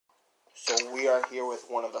So we are here with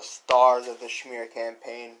one of the stars of the Schmear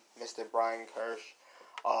campaign, Mr. Briank.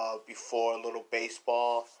 Before a little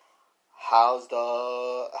baseball, how's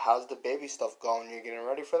the baby stuff going? You getting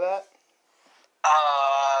ready for that?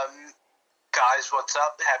 Guys, what's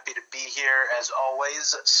up? Happy to be here as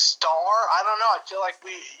always. Star? I don't know. I feel like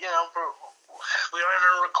we don't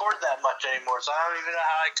even record that much anymore, so I don't even know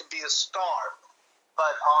how I could be a star.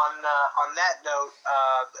 But on that note,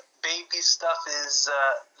 baby stuff is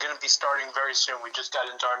going to be starting very soon. We just got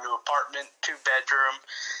into our new apartment, 2-bedroom,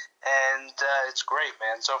 and it's great,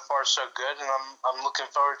 man. So far, so good, and I'm looking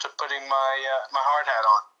forward to putting my hard hat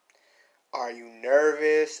on. Are you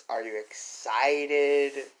nervous? Are you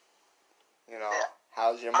excited? Yeah.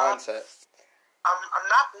 How's your mindset? I'm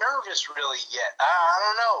not nervous really yet. I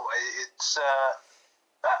don't know. It's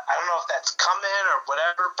I don't know if that's coming or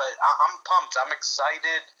whatever, but I'm pumped. I'm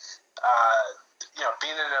excited.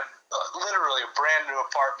 Being in literally a brand new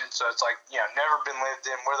apartment, so it's like, never been lived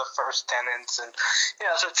in. We're the first tenants, and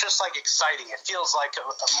so it's just like exciting. It feels like a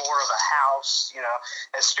more of a house.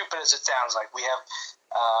 As stupid as it sounds, like we have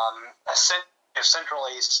a central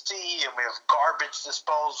AC, and we have garbage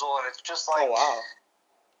disposal, and it's just like, oh wow,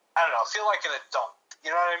 I don't know. I feel like an adult. You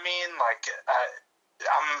know what I mean? Like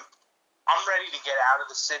I'm ready to get out of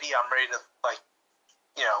the city. I'm ready to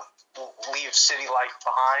leave city life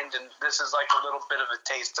behind, and this is like a little bit of a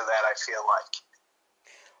taste of that, I feel like.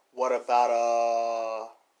 What about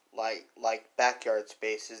like backyard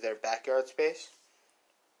space? Is there backyard space?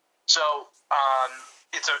 So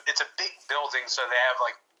it's a big building, so they have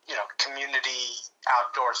like community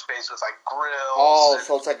outdoor space with like grills. Oh,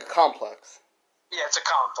 so it's like a complex. Yeah, it's a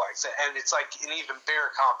complex, and it's like an even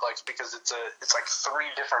bigger complex because it's like 3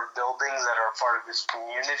 different buildings that are a part of this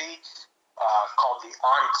community called the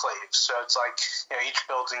Enclave. So it's like each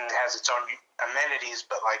building has its own amenities,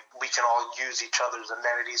 but like we can all use each other's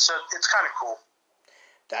amenities. So it's kind of cool.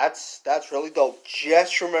 That's really dope.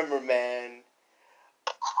 Just remember, man,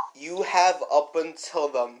 you have up until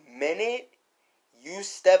the minute you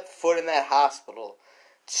step foot in that hospital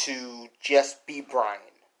to just be Brian.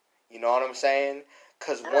 You know what I'm saying?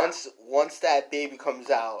 Because once that baby comes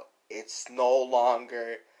out, it's no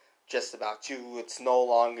longer just about you. It's no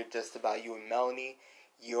longer just about you and Melanie.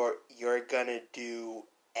 You're gonna do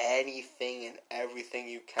anything and everything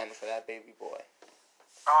you can for that baby boy.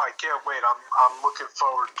 Oh, I can't wait. I'm looking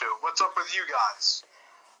forward to it. What's up with you guys?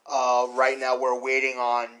 Right now we're waiting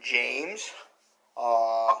on James.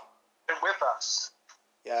 Been with us.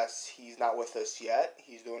 Yes, he's not with us yet.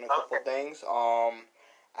 He's doing a couple things.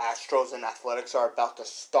 Astros and Athletics are about to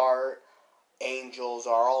start. Angels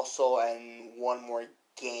are also in one more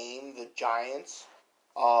game. The Giants.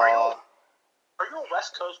 Are you a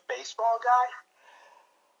West Coast baseball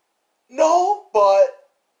guy? No, but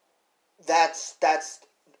that's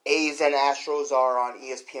A's and Astros are on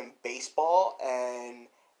ESPN Baseball, and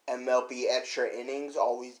MLB Extra Innings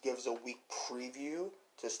always gives a week preview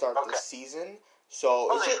to start the season.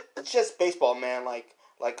 So it's just baseball, man. Like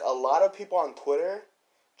a lot of people on Twitter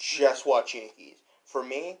just watch Yankees. For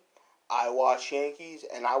me, I watch Yankees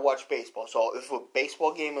and I watch baseball. So if a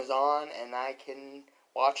baseball game is on and I can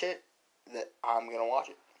watch it, I'm gonna watch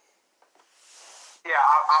it. Yeah,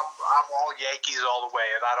 I'm all Yankees all the way,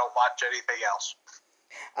 and I don't watch anything else.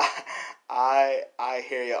 I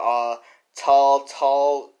hear you.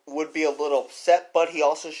 Tall would be a little upset, but he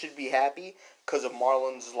also should be happy because of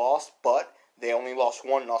Marlins lost, but they only lost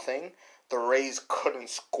 1-0. The Rays couldn't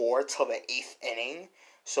score till the 8th inning,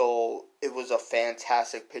 so it was a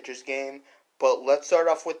fantastic pitcher's game. But let's start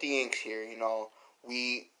off with the Yanks here.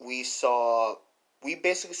 We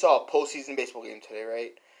basically saw a postseason baseball game today,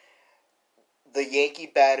 right? The Yankee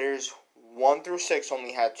batters 1 through 6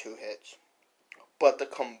 only had 2 hits, but the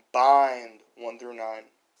combined 1 through 9,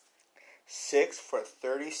 6 for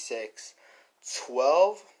 36,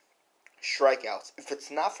 12 strikeouts. If it's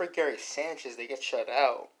not for Gary Sanchez, they get shut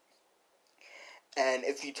out. And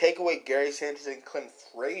if you take away Gary Sanchez and Clint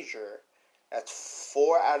Frazier, that's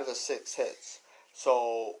 4 out of the 6 hits.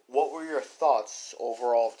 So, what were your thoughts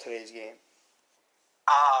overall of today's game?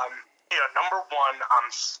 Number one,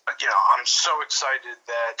 I'm so excited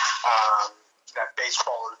that that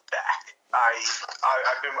baseball is back.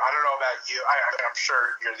 I've been, I don't know about you. I'm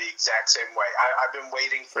sure you're the exact same way. I've been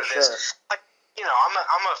waiting for this. Sure.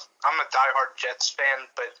 I'm a diehard Jets fan,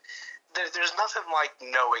 but there's nothing like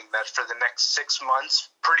knowing that for the next 6 months,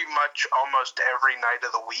 pretty much almost every night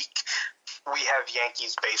of the week, we have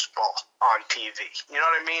Yankees baseball on TV. You know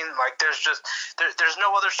what I mean? Like there's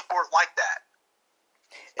no other sport like that.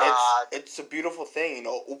 It's a beautiful thing,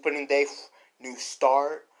 opening day, new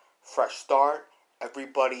start, fresh start.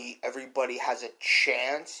 Everybody has a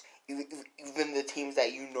chance, even the teams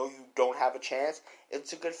that you don't have a chance,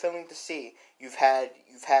 it's a good feeling to see. You've had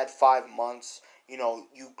 5 months.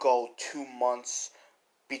 You go 2 months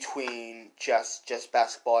between just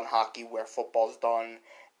basketball and hockey, where football's done,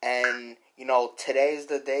 and today's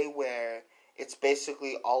the day where it's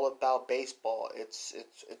basically all about baseball. It's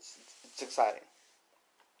exciting.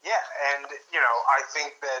 Yeah, and I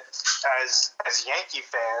think that as Yankee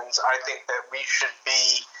fans, I think that we should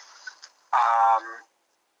be,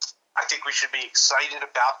 excited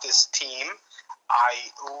about this team. I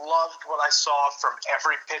loved what I saw from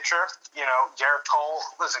every pitcher. Garrett Cole.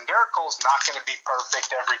 Listen, Garrett Cole's not going to be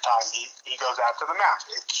perfect every time he goes out to the mound.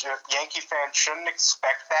 Yankee fans shouldn't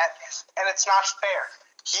expect that, and it's not fair.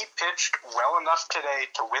 He pitched well enough today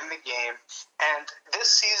to win the game, and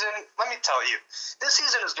this season, let me tell you, this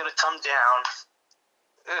season is going to come down,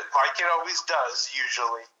 like it always does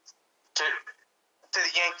usually, to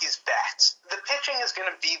the Yankees' bats. The pitching is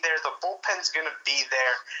going to be there. The bullpen's going to be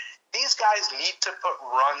there. These guys need to put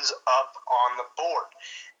runs up on the board.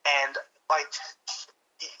 And,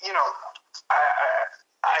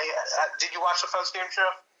 did you watch the post-game show?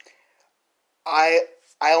 I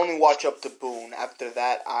only watch up to Boone. After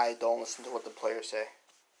that, I don't listen to what the players say.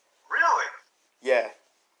 Really? Yeah.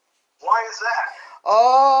 Why is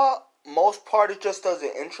that? Most part it just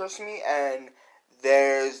doesn't interest me, and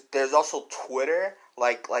there's also Twitter.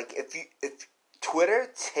 Like if Twitter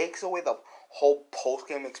takes away the whole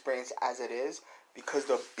post-game experience as it is, because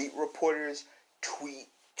the beat reporters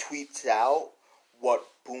tweets out what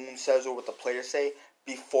Boone says or what the players say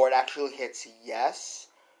before it actually hits yes.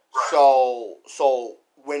 Right. So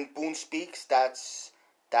when Boone speaks, that's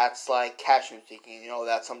like cash speaking.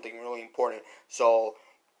 That's something really important. So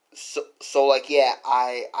yeah,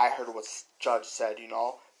 I heard what Judge said.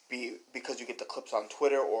 Because you get the clips on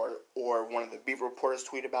Twitter or one of the beat reporters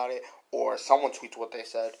tweet about it, or someone tweets what they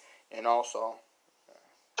said. So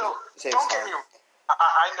don't get me wrong.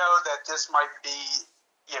 I know that this might be,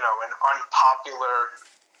 an unpopular.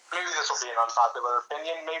 Maybe this will be an unpopular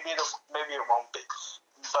opinion. Maybe it won't be.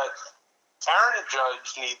 But Aaron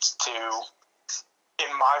Judge needs to,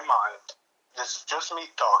 in my mind, this is just me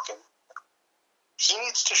talking. He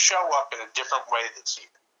needs to show up in a different way this year.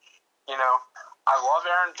 I love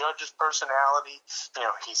Aaron Judge's personality.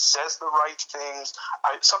 He says the right things.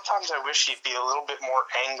 Sometimes I wish he'd be a little bit more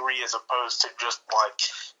angry as opposed to just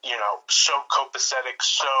so copacetic,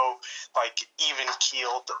 so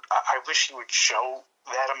even-keeled. I wish he would show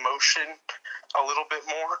that emotion a little bit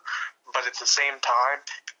more. But at the same time,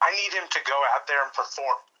 I need him to go out there and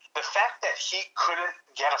perform. The fact that he couldn't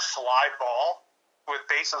get a fly ball with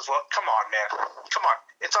bases loaded, come on, man. Come on.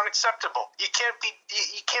 It's unacceptable. You can't be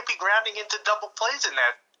grounding into double plays in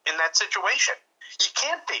that situation. You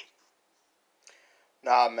can't be.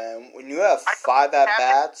 Nah, man. When you have 5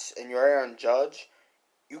 at-bats and you're Aaron Judge,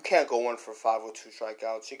 you can't go 1 for 5 with 2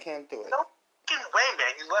 strikeouts. You can't do it. No fucking way,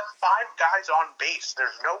 man. You left 5 guys on base.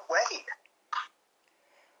 There's no way.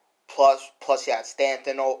 Plus you had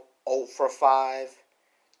Stanton 0 for 5,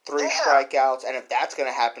 3 strikeouts, and if that's going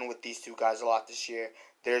to happen with these 2 guys a lot this year,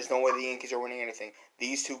 there's no way the Yankees are winning anything.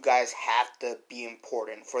 These 2 guys have to be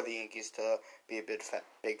important for the Yankees to be a big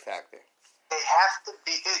factor. They have to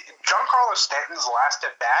be. Giancarlo Stanton's last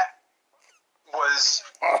at bat was.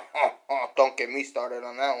 Don't get me started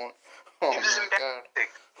on that one. It was embarrassing.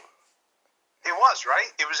 It was,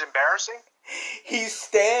 right? It was embarrassing. He's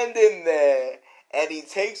standing there, and he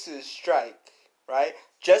takes his strike, right?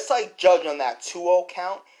 Just like Judge on that 2-0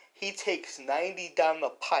 count, he takes 90 down the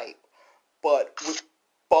pipe. But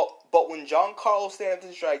when Giancarlo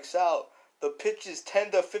Stanton strikes out, the pitch is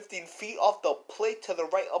 10 to 15 feet off the plate to the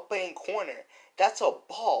right upper hand corner. That's a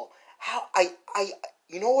ball.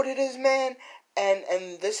 You know what it is, man?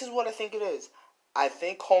 And this is what I think it is. I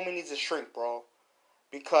think Homie needs a shrink, bro.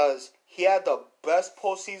 Because he had the best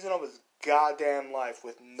postseason of his goddamn life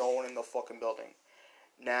with no one in the fucking building.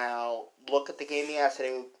 Now, look at the game he had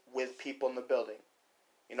today with people in the building.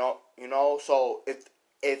 So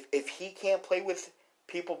if he can't play with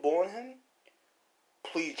people booing him,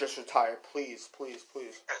 please just retire. Please.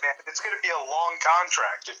 Man, it's going to be a long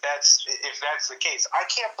contract if that's the case. I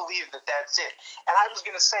can't believe that that's it. And I was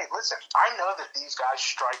going to say, listen, I know that these guys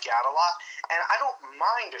strike out a lot, and I don't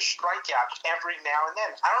mind a strikeout every now and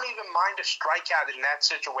then. I don't even mind a strikeout in that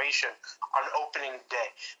situation on opening day.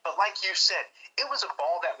 But like you said, it was a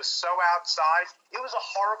ball that was so outside. It was a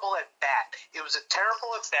horrible at-bat. It was a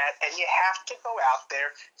terrible at-bat, and you have to go out there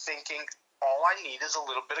thinking, all I need is a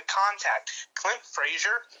little bit of contact. Clint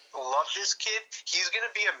Frazier, love this kid. He's going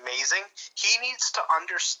to be amazing. He needs to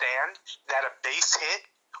understand that a base hit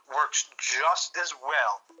works just as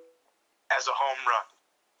well as a home run.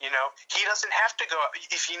 You know, he doesn't have to go.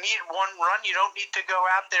 If you need one run, you don't need to go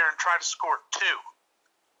out there and try to score two.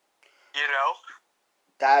 You know?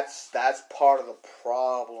 That's part of the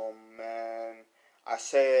problem, man. I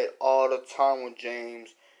say it all the time with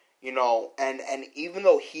James. You know, and even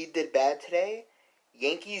though he did bad today,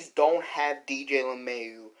 Yankees don't have DJ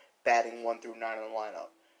LeMahieu batting 1 through 9 in the lineup.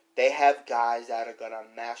 They have guys that are going to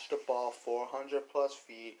mash the ball 400 plus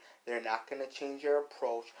feet. They're not going to change their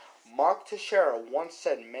approach. Mark Teixeira once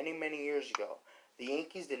said many, many years ago, the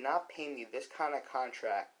Yankees did not pay me this kind of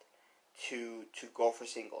contract to go for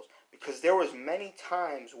singles. Because there was many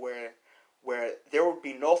times where there would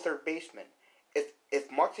be no third baseman.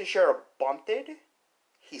 If Mark Teixeira bunted,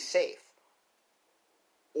 he's safe.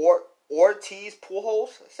 Or Ortiz,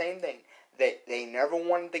 Pujols, same thing. They never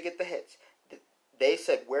wanted to get the hits. They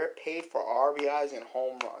said we're paid for RBIs and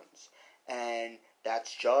home runs, and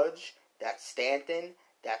that's Judge, that's Stanton,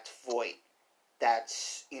 that's Voit,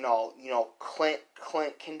 that's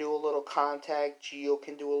Clint can do a little contact, Gio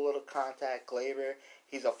can do a little contact, Gleyber,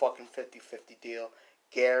 he's a fucking 50-50 deal.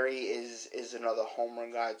 Gary is another home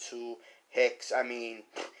run guy too. Hicks, I mean,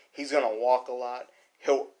 he's gonna walk a lot.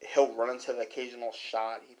 He'll run into the occasional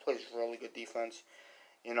shot. He plays really good defense.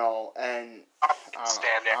 You know, and I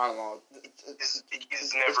don't know.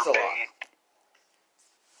 He's never been.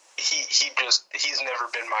 He's never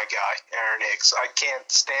been my guy, Aaron Hicks. I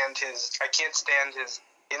can't stand his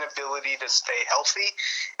inability to stay healthy,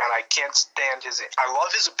 and I can't stand I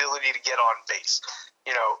love his ability to get on base.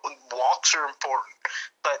 You know, walks are important,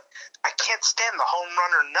 but I can't stand the home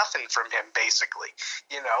run or nothing from him, basically.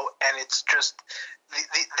 You know, and it's just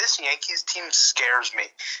this Yankees team scares me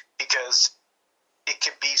because it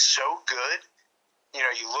could be so good. You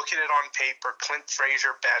know, you look at it on paper, Clint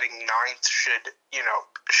Frazier batting ninth should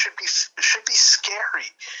be scary.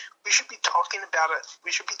 We should be talking about a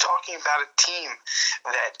team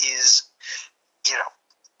that is, you know,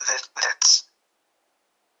 that's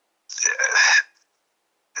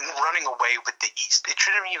running away with the East. It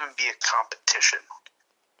shouldn't even be a competition.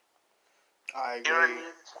 I agree. You know what I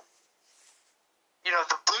mean? You know,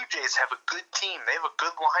 the Blue Jays have a good team. They have a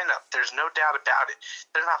good lineup. There's no doubt about it.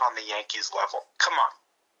 They're not on the Yankees level. Come on.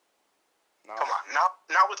 No. Come on.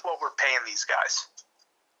 Not with what we're paying these guys.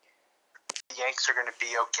 The Yanks are going to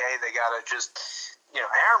be okay. They got to just, you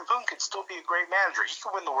know, Aaron Boone could still be a great manager. He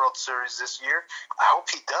could win the World Series this year. I hope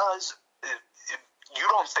he does. You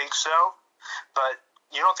don't think so, but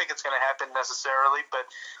you don't think it's going to happen necessarily, but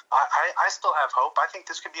I still have hope. I think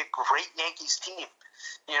this could be a great Yankees team.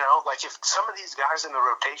 You know, like if some of these guys in the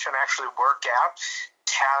rotation actually work out,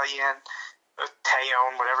 Taillon,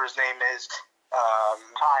 whatever his name is,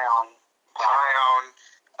 Taillon,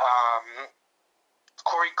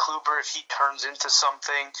 Corey Kluber, if he turns into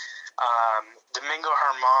something, Domingo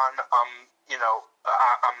Germán,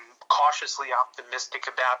 I'm cautiously optimistic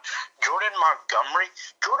about. Jordan Montgomery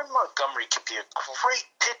could be a great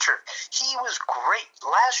pitcher. He was great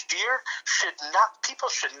last year. People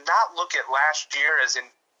should not look at last year as an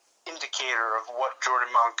indicator of what Jordan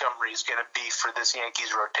Montgomery is going to be for this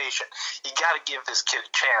Yankees rotation. You got to give this kid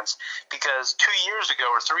a chance because 2 years ago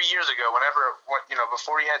or 3 years ago,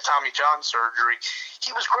 before he had Tommy John surgery,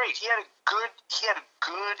 he was great. He had a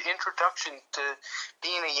good introduction to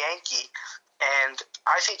being a Yankee. And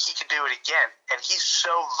I think he could do it again. And he's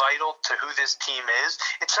so vital to who this team is.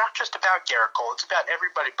 It's not just about Garrett Cole. It's about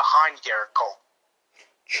everybody behind Garrett Cole.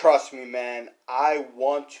 Trust me, man. I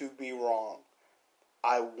want to be wrong.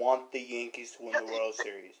 I want the Yankees to win the World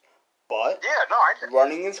Series. But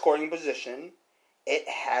running and scoring position, it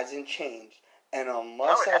hasn't changed. And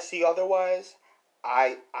unless I see otherwise,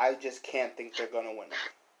 I just can't think they're going to win it.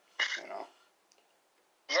 You know?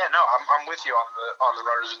 Yeah, no, I'm with you on the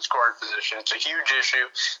runners in scoring position. It's a huge issue,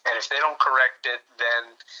 and if they don't correct it,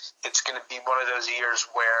 then it's going to be one of those years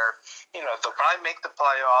where, you know, they'll probably make the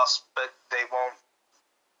playoffs, but they won't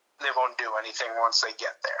do anything once they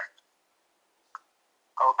get there.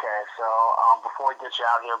 Okay, so before we get you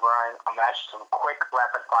out here, Brian, I'm going to ask you some quick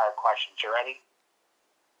rapid-fire questions. You ready?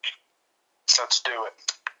 Let's do it.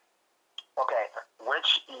 Okay,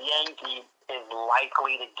 which Yankee is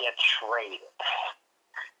likely to get traded?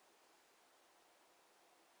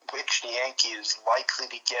 Which Yankee is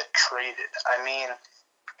likely to get traded? I mean,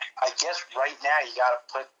 I guess right now you got to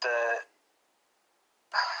put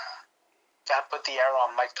the arrow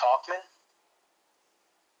on Mike Tauchman.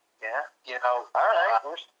 Yeah. You know. All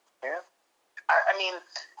right. Yeah. I mean,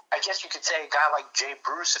 I guess you could say a guy like Jay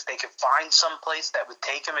Bruce, if they could find some place that would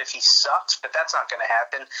take him if he sucks, but that's not going to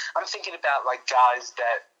happen. I'm thinking about like guys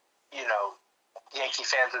that, you know, Yankee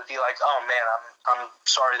fans would be like, "Oh man, I'm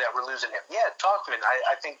sorry that we're losing him." Yeah, Talkman.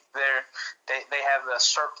 I think they have a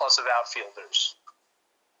surplus of outfielders.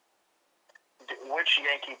 Which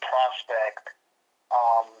Yankee prospect?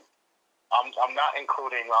 I'm not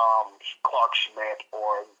including Clark Schmidt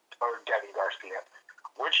or Denny Garcia.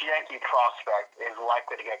 Which Yankee prospect is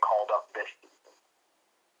likely to get called up this season?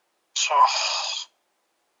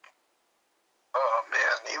 Oh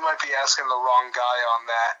man, you might be asking the wrong guy on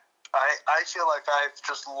that. I feel like I've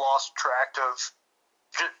just lost track of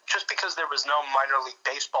just because there was no minor league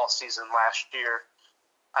baseball season last year.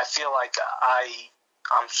 I feel like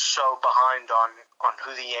I'm so behind on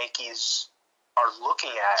who the Yankees are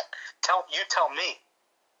looking at. Tell me.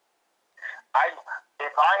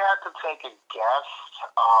 If I had to take a guess,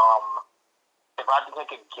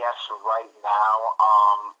 right now,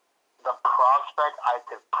 the prospect I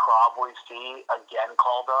could probably see again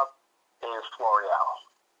called up is Florial.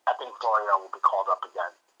 I think Florial will be called up again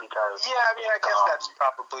because. Yeah, I mean, I guess that's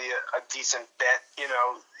probably a decent bet. You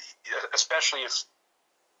know, especially if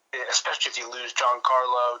you lose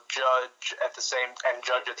Giancarlo Judge at the same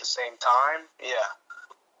time. Yeah.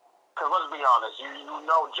 Because let's be honest, you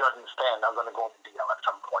know Judge and Stan are going to go into DL at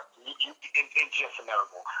some point. It's just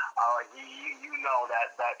inevitable. You know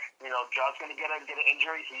that Judge's going to get an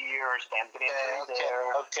injury here, Stan's going to get an injury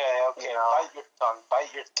there. Okay. You know?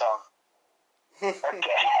 Bite your tongue.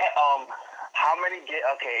 Okay. How many?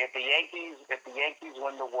 If the Yankees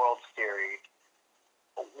win the World Series,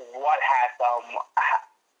 what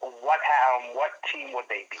team would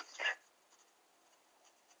they beat?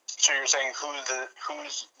 So you're saying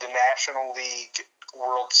who's the National League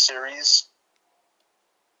World Series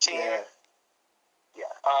team?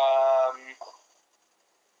 Yeah.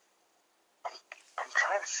 I'm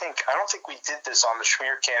trying to think. I don't think we did this on the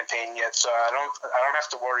Schmear campaign yet, so I don't have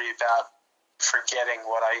to worry about forgetting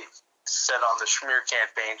what I said on the Schmear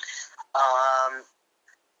campaign.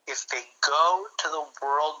 If they go to the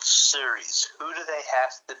World Series, who do they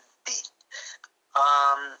have to beat?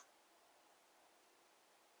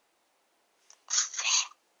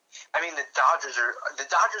 I mean, the Dodgers are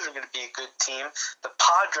going to be a good team. The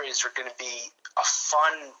Padres are going to be a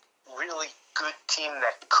fun, really good team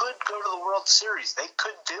that could go to the World Series. They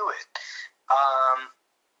could do it.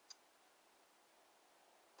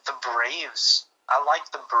 The Braves. I like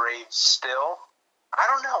the Braves still. I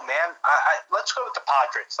don't know, man. Let's go with the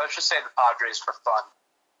Padres. Let's just say the Padres for fun.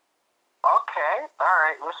 Okay, all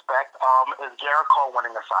right, respect. Is Garrett Cole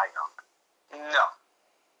winning the Cy Young?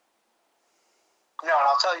 No, and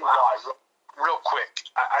I'll tell you why. Real quick.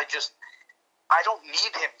 I don't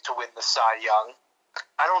need him to win the Cy Young.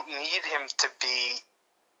 I don't need him to be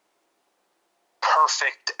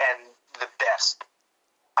perfect and the best.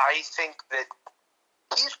 I think that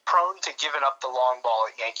he's prone to giving up the long ball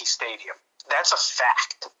at Yankee Stadium. That's a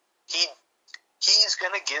fact. He's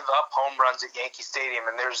going to give up home runs at Yankee Stadium,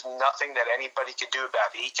 and there's nothing that anybody could do about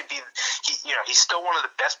it. He's still one of the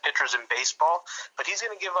best pitchers in baseball, but he's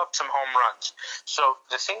going to give up some home runs. So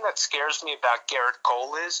the thing that scares me about Garrett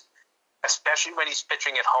Cole is, especially when he's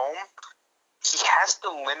pitching at home, he has to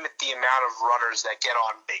limit the amount of runners that get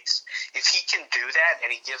on base. If he can do that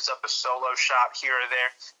and he gives up a solo shot here or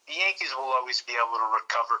there, the Yankees will always be able to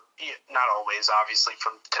recover. Not always, obviously,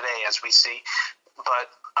 from today as we see, but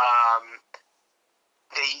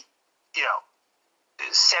they,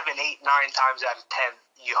 7, 8, 9 times out of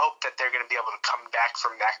 10, you hope that they're going to be able to come back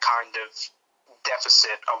from that kind of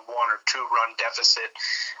deficit, a 1 or 2 run deficit.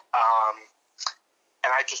 And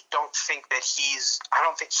I just don't think that he's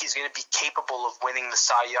going to be capable of winning the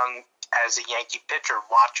Cy Young as a Yankee pitcher,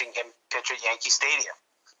 watching him pitch at Yankee Stadium.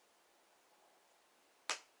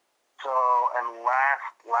 So, and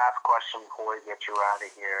last question before we get you out of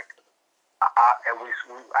here.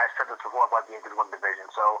 I said this before about the Yankees win division.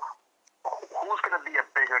 So, who's going to be a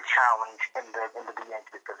bigger challenge in the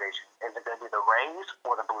Yankees division? Is it going to be the Rays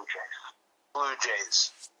or the Blue Jays? Blue Jays.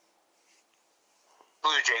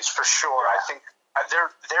 Blue Jays for sure. I think their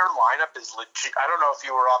lineup is legit. I don't know if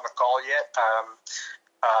you were on the call yet,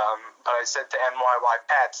 but I said to NYY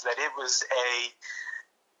Pats that it was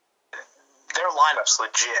their lineup's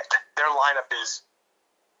legit. Their lineup is.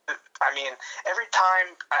 I mean, every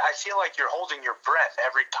time I feel like you're holding your breath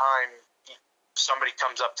every time somebody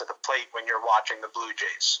comes up to the plate when you're watching the Blue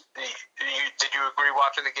Jays. Did you agree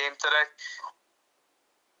watching the game today?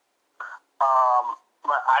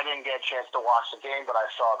 I didn't get a chance to watch the game, but I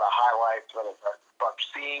saw the highlights. But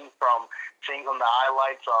seeing from the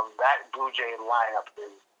highlights, that Blue Jay lineup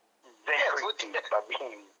is very deep. I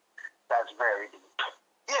mean, that's very deep.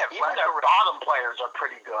 Yeah, even their bottom players are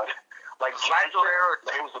pretty good. Like Giancarlo,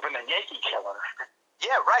 who's been a Yankee killer.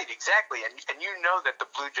 Yeah, right, exactly. And you know that the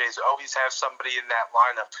Blue Jays always have somebody in that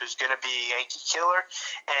lineup who's going to be a Yankee killer.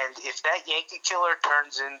 And if that Yankee killer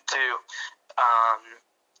turns into,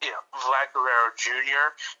 Vlad Guerrero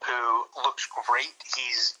Jr., who looks great, he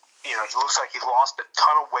looks like he lost a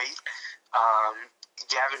ton of weight.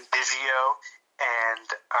 Gavin Biggio, and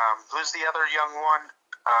who's the other young one?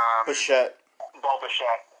 Bichette.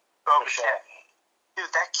 Bichette. Dude,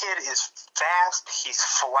 that kid is fast. He's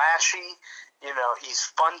flashy. He's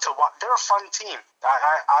fun to watch. They're a fun team.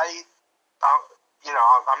 I'm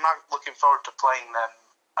not looking forward to playing them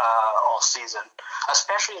all season,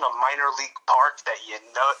 especially in a minor league park that you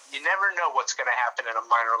never know what's going to happen in a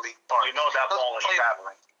minor league park. You know that ball is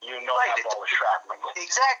traveling. That ball is traveling.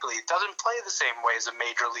 Exactly. It doesn't play the same way as a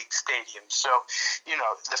major league stadium. So,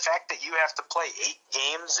 the fact that you have to play 8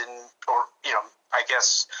 games I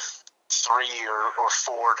guess 3 or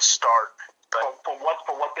 4 to start. But from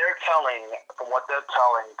what they're telling,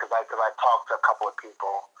 because I talked to a couple of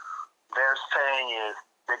people, they're saying is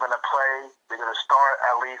they're going to start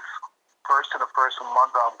at least first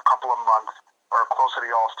month, couple of months, or close to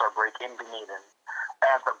the All-Star break in Dunedin.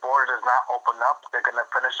 And if the border does not open up, they're going to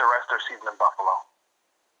finish the rest of their season in Buffalo.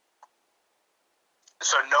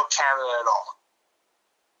 So no Canada at all?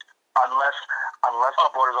 Unless the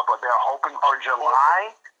borders open. They're hoping for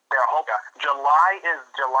July. July is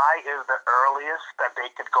the earliest that they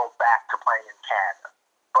could go back to playing in Canada.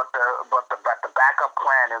 But the backup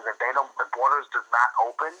plan is if the borders does not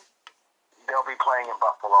open, they'll be playing in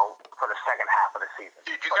Buffalo for the second half of the season.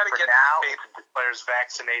 Dude, you got to get the players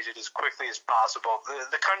vaccinated as quickly as possible.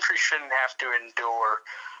 The country shouldn't have to endure,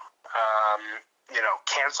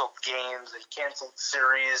 canceled games and canceled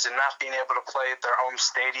series and not being able to play at their home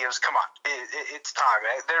stadiums. Come on, it's time.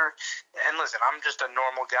 And listen, I'm just a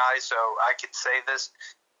normal guy, so I could say this.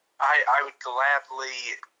 I would gladly,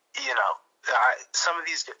 some of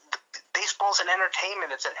these baseball's an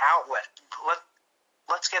entertainment. It's an outlet.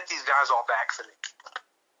 Let's get these guys all vaccinated.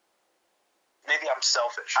 Maybe I'm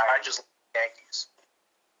selfish. I just like the Yankees.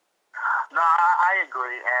 No, I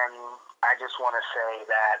agree, and I just want to say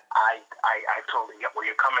that I totally get where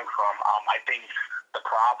you're coming from. I think the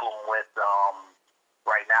problem with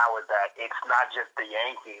right now is that it's not just the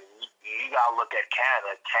Yankees. You gotta look at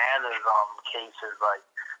Canada. Canada's cases, like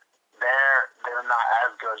they're not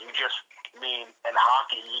as good. You just mean in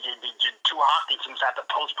hockey, two hockey teams had to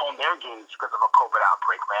postpone their games because of a COVID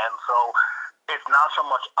outbreak, man. So it's not so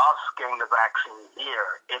much us getting the vaccine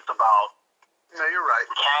here. It's about no, you're right.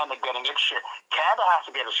 Canada getting its shit. Canada has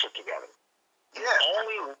to get its shit together. Yeah.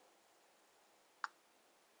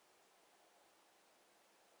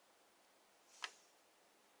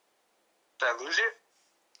 Did I lose you?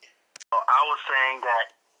 I was saying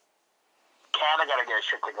that Canada got to get its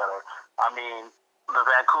shit together. I mean, the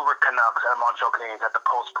Vancouver Canucks and Montreal Canadiens had to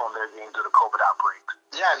postpone their games due to COVID outbreaks.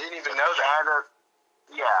 Yeah, I didn't even know that. Canada,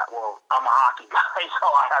 yeah, well, I'm a hockey guy, so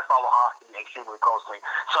I follow hockey extremely closely.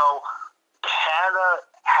 So Canada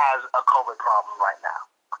has a COVID problem right now.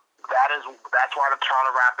 That's why the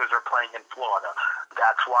Toronto Raptors are playing in Florida.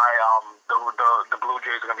 That's why the Blue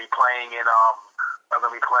Jays are going to be playing in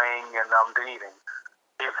Dunedin.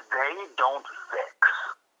 If they don't fix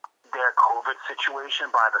their COVID situation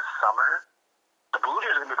by the summer, the Blue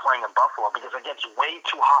Jays are going to be playing in Buffalo because it gets way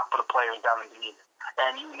too hot for the players down in Dunedin.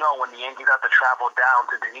 And when the Yankees have to travel down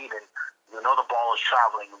to Dunedin, the ball is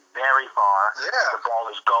traveling very far. Yeah. The ball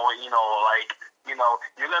is going, you're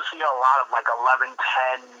going to see a lot of 11,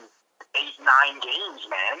 10, 8, 9 games,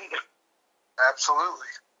 man. Absolutely.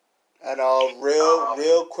 And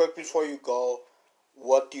real quick before you go,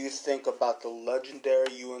 what do you think about the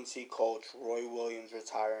legendary UNC coach Roy Williams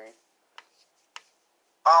retiring?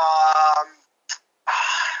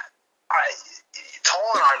 Toll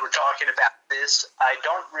and I were talking about this. I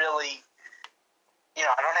don't really,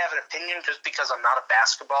 I don't have an opinion just because I'm not a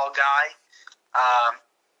basketball guy.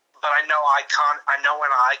 But I know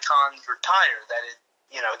when icons retire that it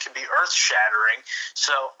can be earth-shattering.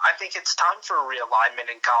 So I think it's time for a realignment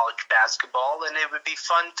in college basketball, and it would be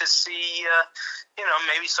fun to see,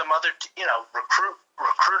 maybe some other,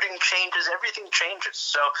 recruiting changes. Everything changes.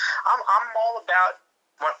 So I'm all about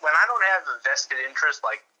when I don't have a vested interest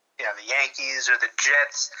like the Yankees or the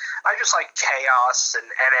Jets. I just like chaos and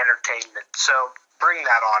entertainment. So bring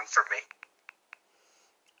that on for me.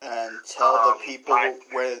 And tell the people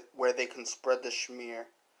where they can spread the schmear.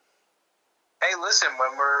 Hey, listen,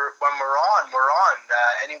 when we're on, we're on.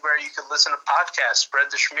 Anywhere you can listen to podcasts,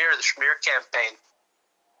 spread the schmear campaign.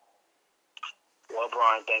 Well,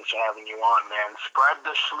 Brian, thanks for having you on, man. Spread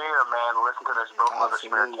the schmear, man. Listen to this book on the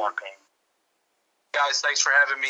schmear campaign. Guys, thanks for having me.